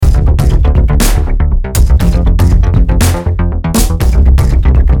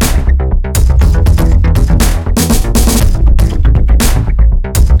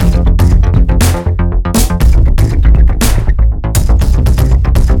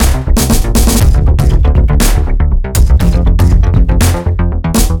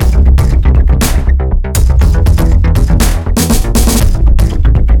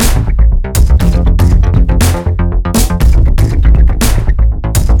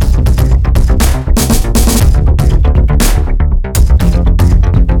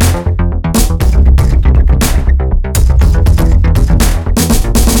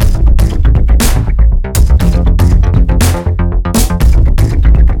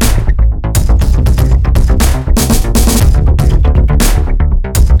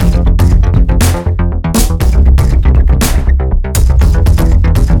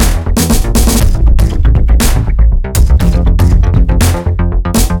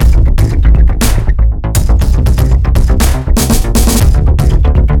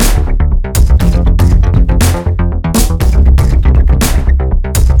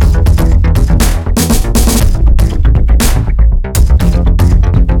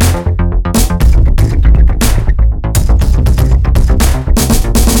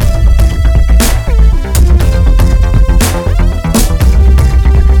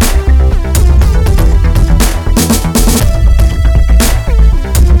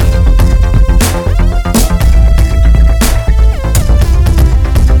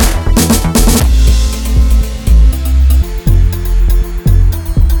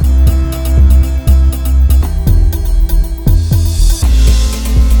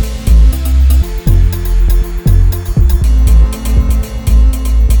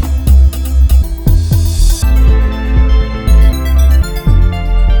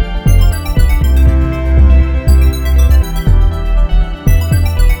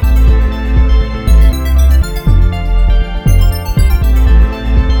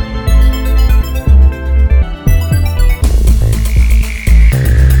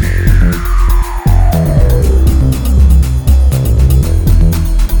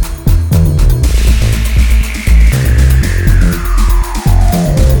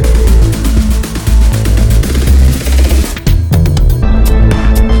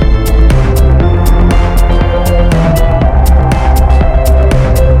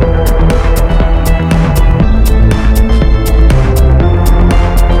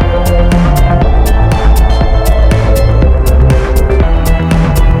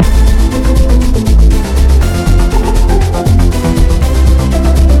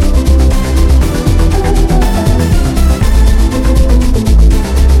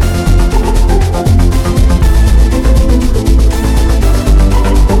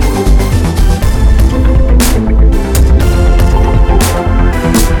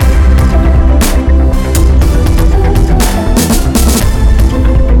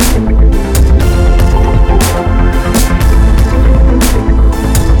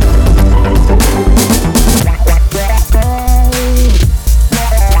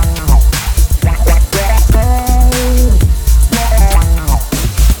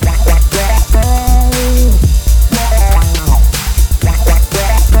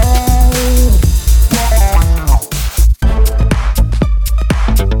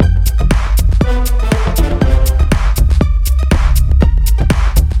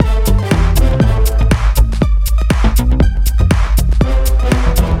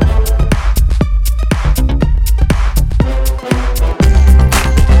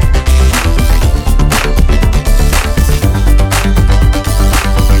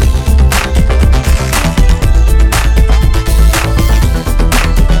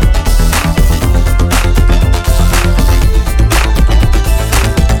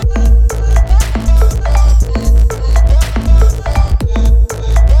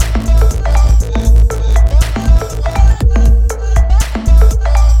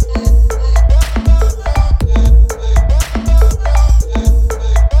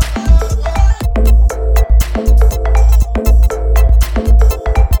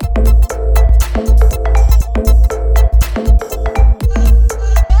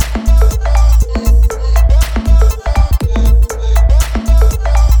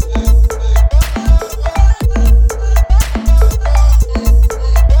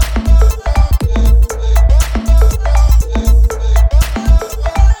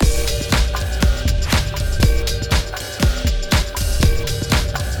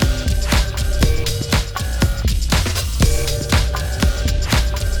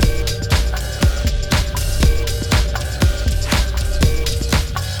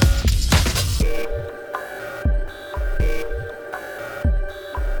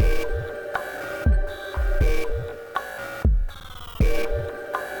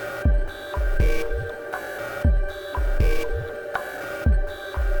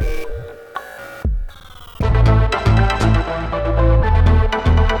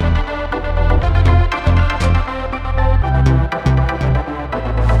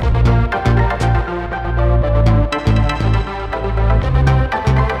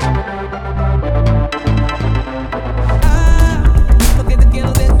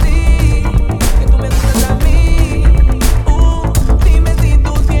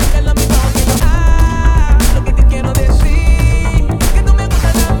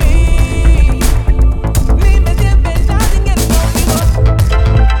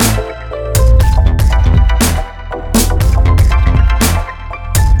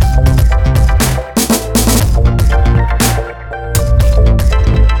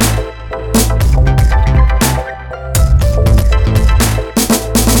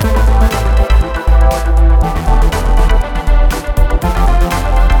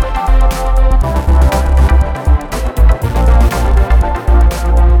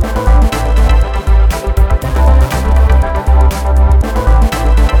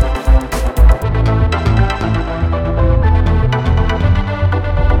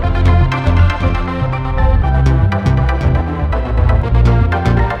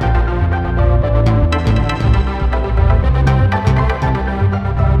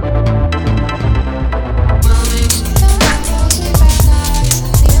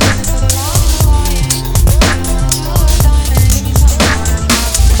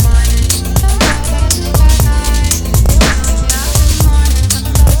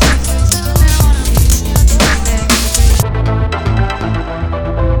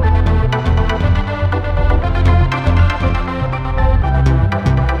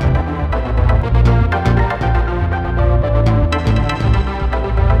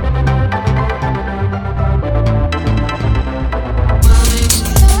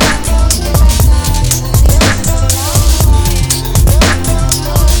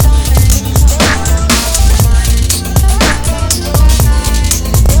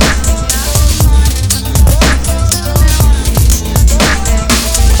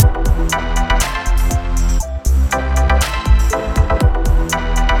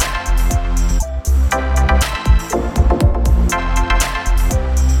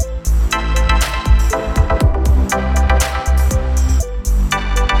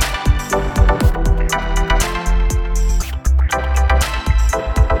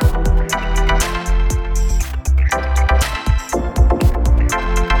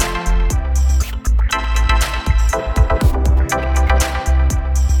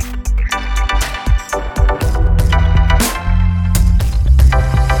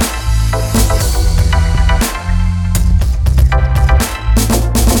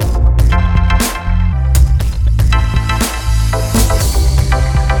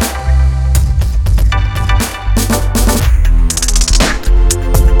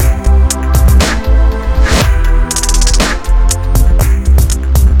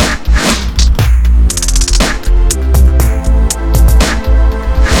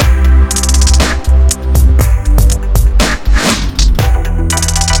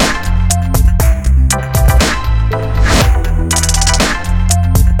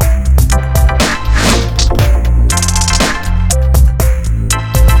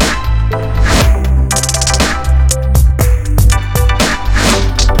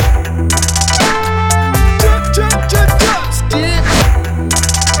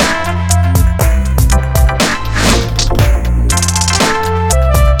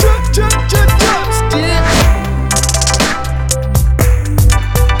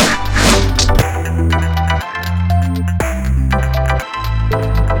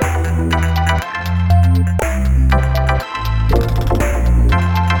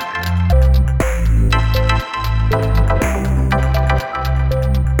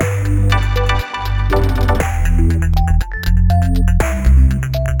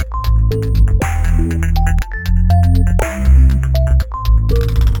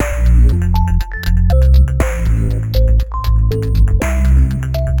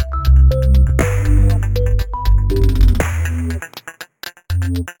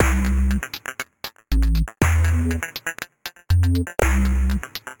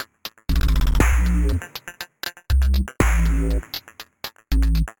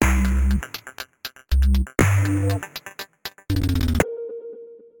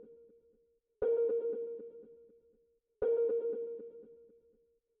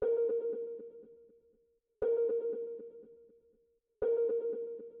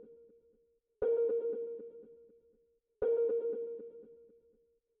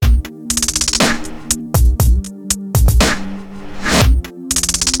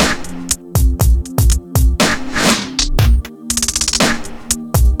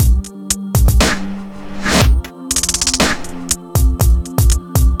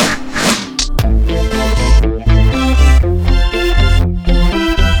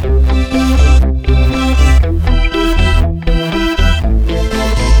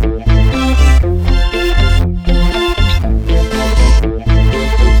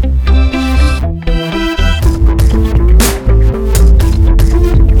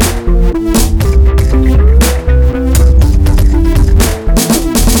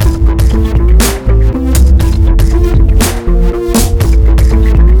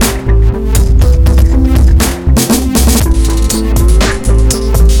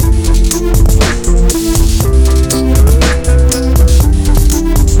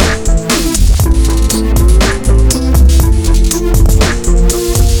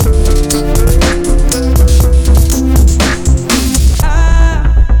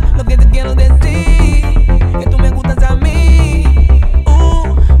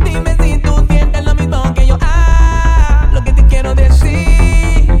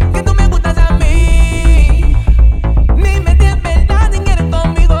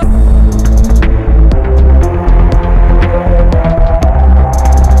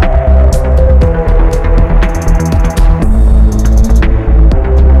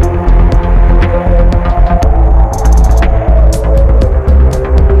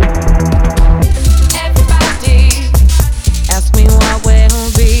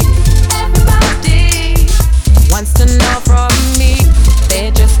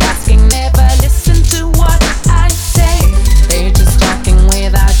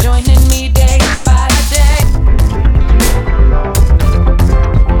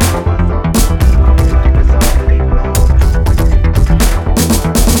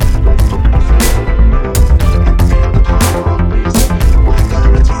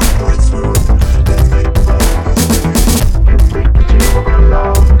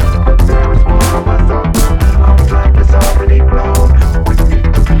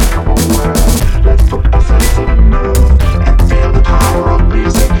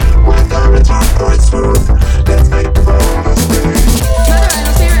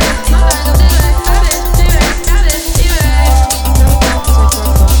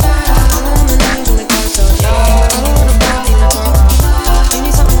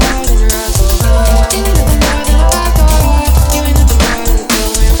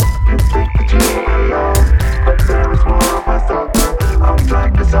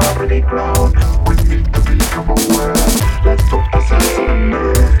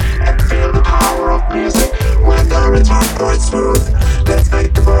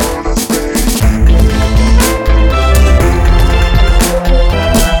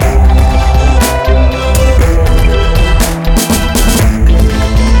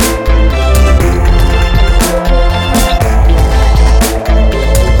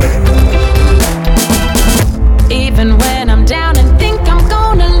Even when I'm down and think I'm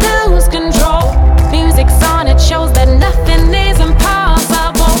gonna lose control,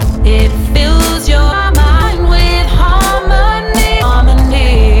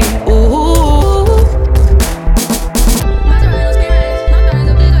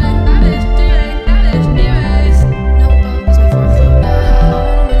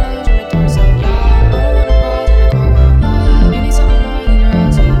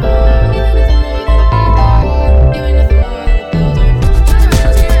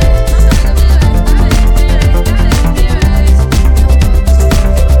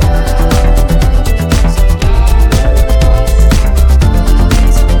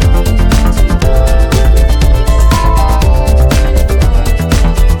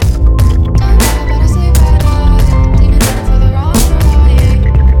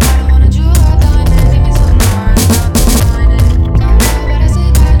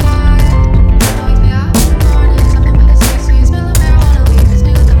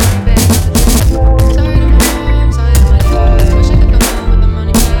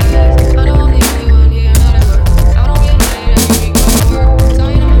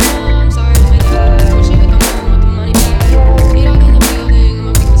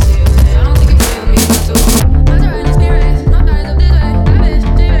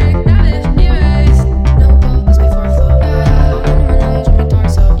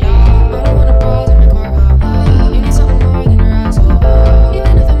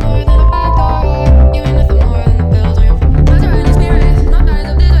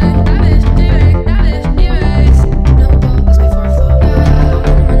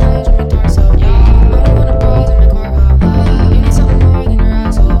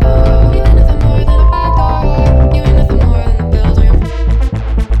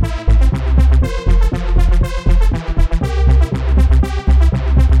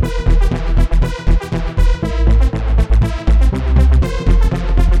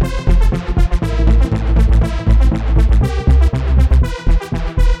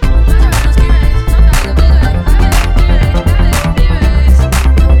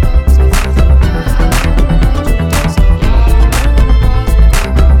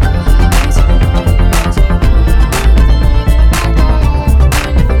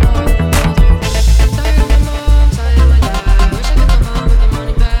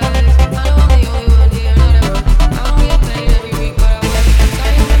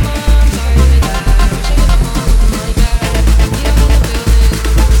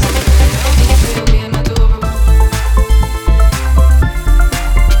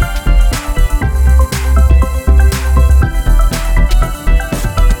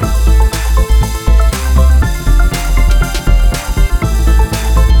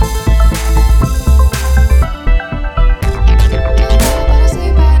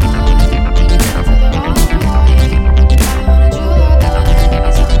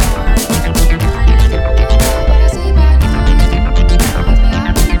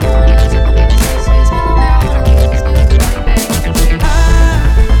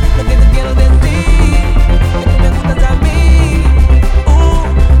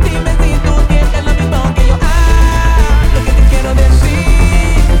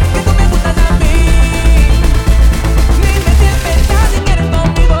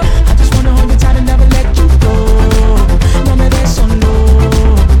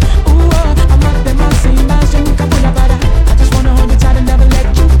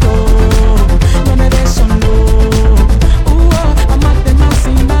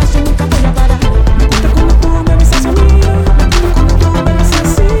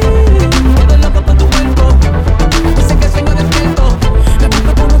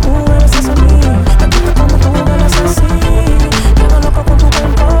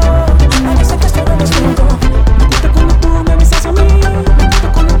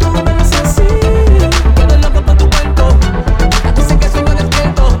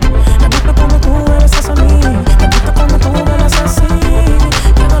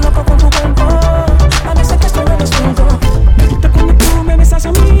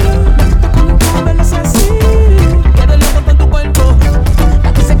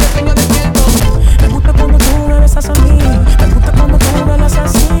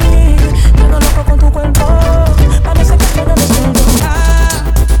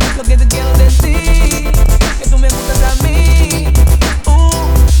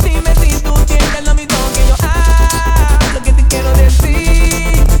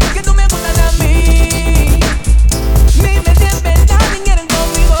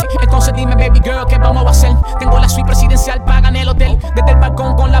 Tengo la suite presidencial paga en el hotel. Desde el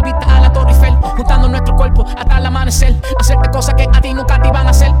balcón con la vista a la Torre Eiffel. Juntando nuestro cuerpo hasta el amanecer. Hacerte cosas que a ti nunca te iban a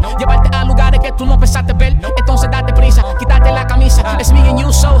hacer. Llevarte a lugares que tú no pensaste ver. Entonces date prisa, quitarte la camisa. It's me and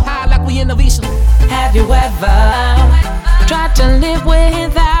you so high like we in the visa. Have you ever tried to live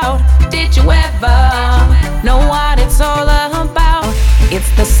without? Did you ever know what it's all about? It's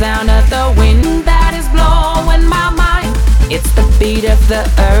the sound of the wind that is blowing my mind. It's the beat of the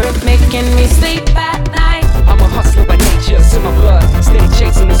earth making me sleep at night. I'm a hustler by nature, it's in my blood. Steady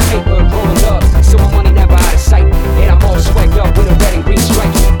chasing this paper, rolling up. So my money never out of sight. And I'm all swagged up with a red and green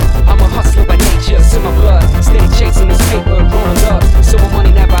stripe. I'm a hustler by nature, it's in my blood. Steady chasing this paper, rolling up. So my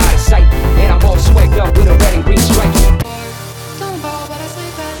money never out of sight. And I'm all swagged up with a red and green stripe. Don't ball, but I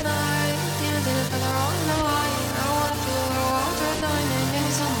sleep at night. Demons in the feather all in the light. I want to, I want to dine and give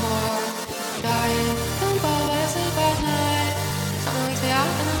me some more. Dying. Don't ball, but I sleep at night. Something wakes me up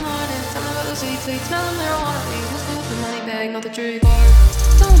in the morning. Something about the sweet, sweet smell of marijuana. Who's good with the money bag, not the tree bar.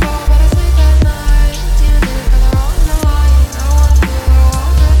 Don't ball, but I sleep at night. Demons in the feather all in the light. I want to, I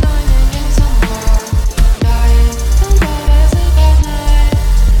want to dine and give me some more. Dying. Don't ball, but I sleep at night.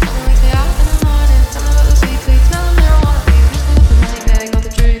 Something wakes me up in the morning. Something about the sweet, sweet smell of marijuana. Who's good with the money bag, not the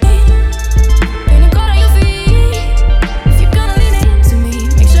tree bar. When you're on your feet, if you're gonna lean into me,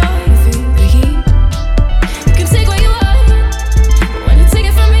 make sure you feel the heat. You can take what you want, but when you take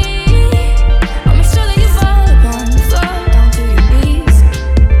it from me, I'll make sure that you fall upon the floor, down to your knees.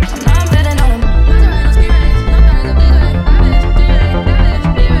 I'm not betting on them.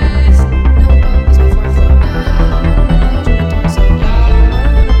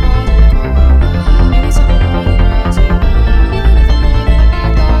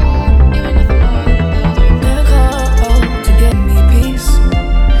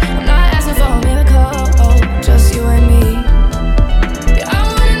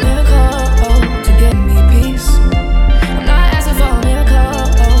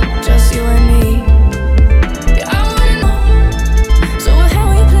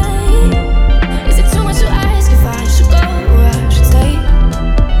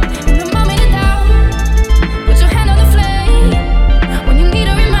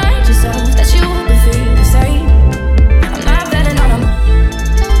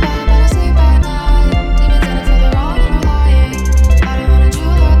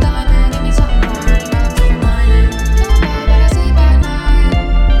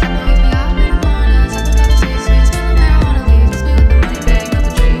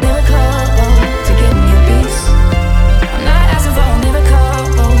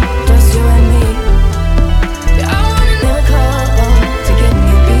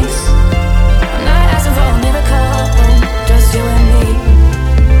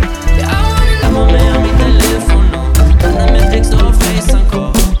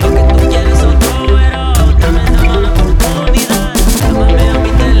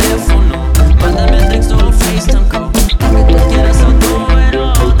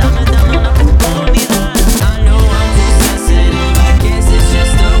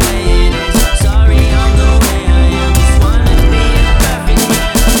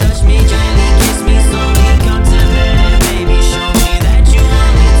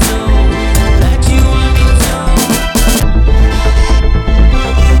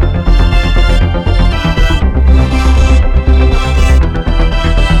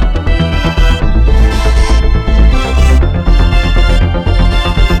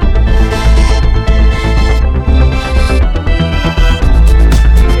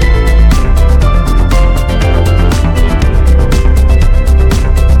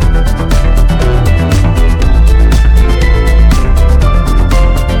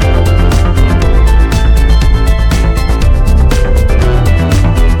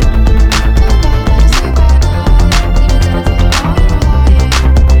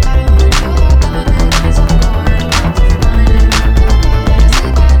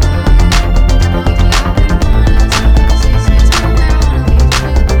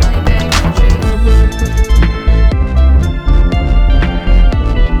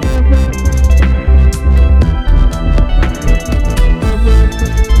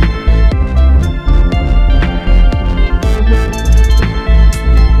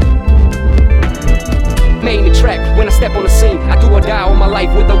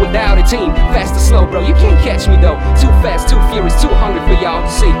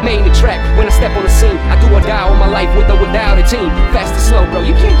 Main the track when I step on the scene. I do or die all my life with or without a team. Fast or slow, bro,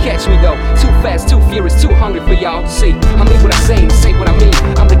 you can't catch me though. Too fast, too furious, too hungry for y'all to see. I mean what I say and say what I mean.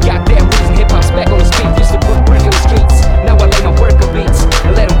 I'm the goddamn reason hip-hop's back on the street. Used to put work in the streets. Now I lay my work on beats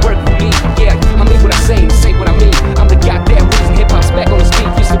and let them work for me. Yeah, I mean what I say and say what I mean. I'm the goddamn reason hip-hop's back on the street.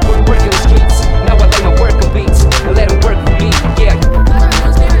 Used to put work in the streets. Now I lay my work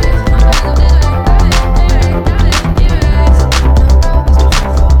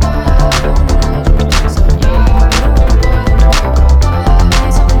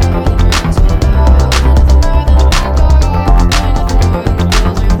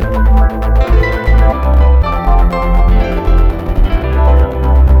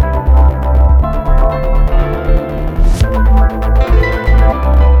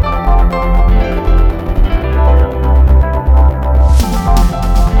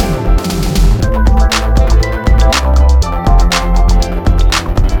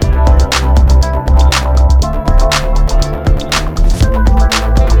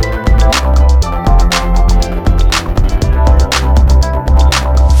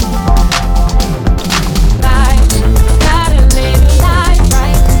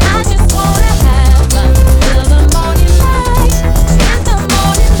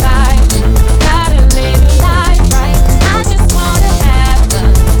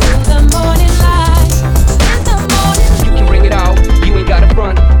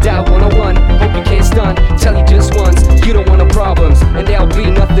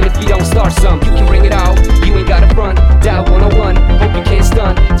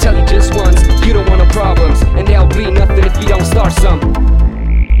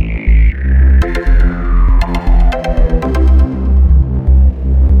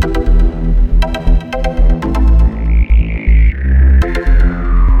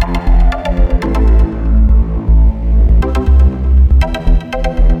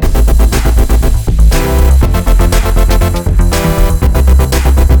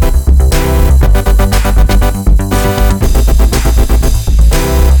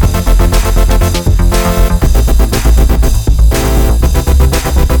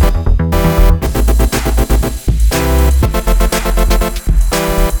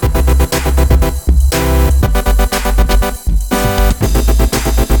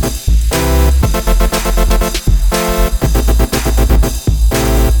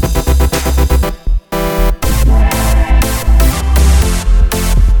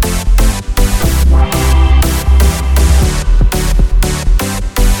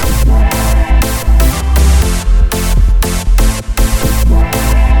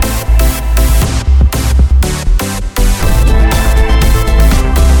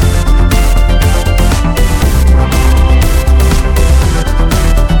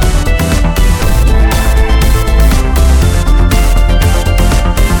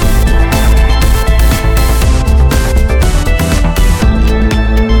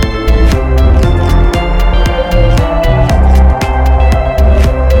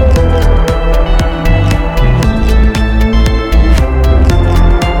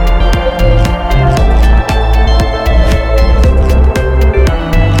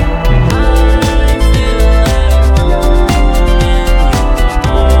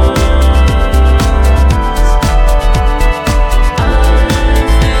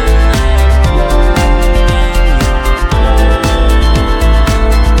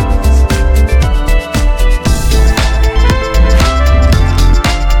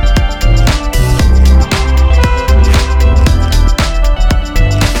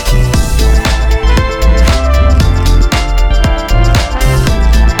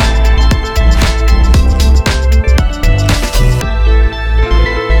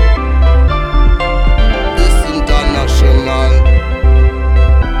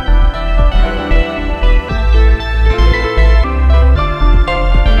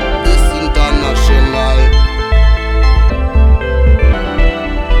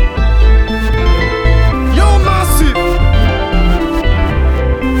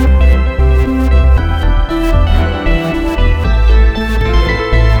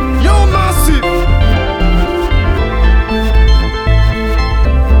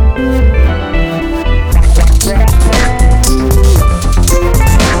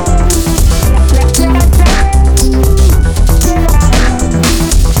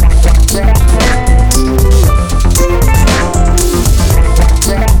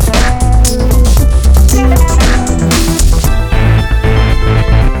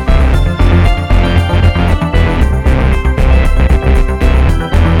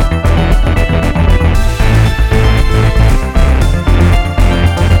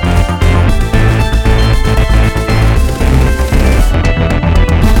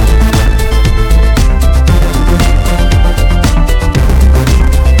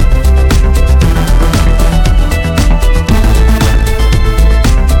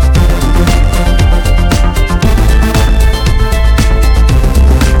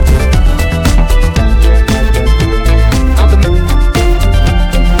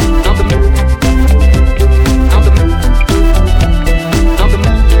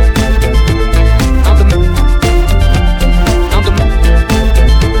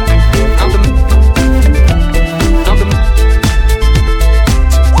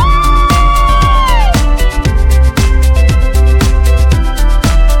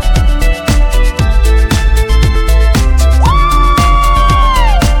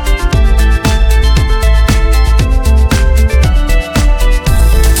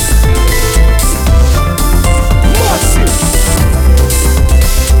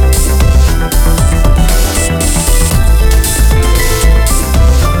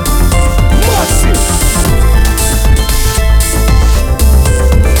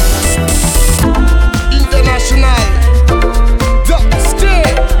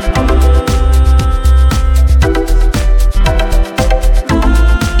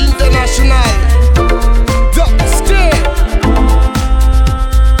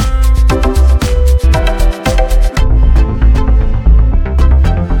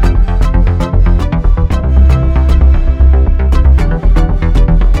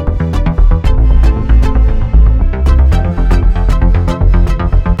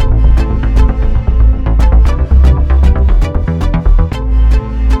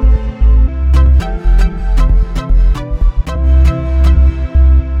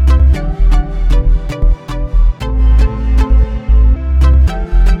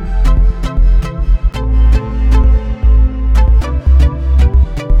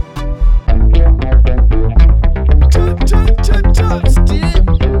Still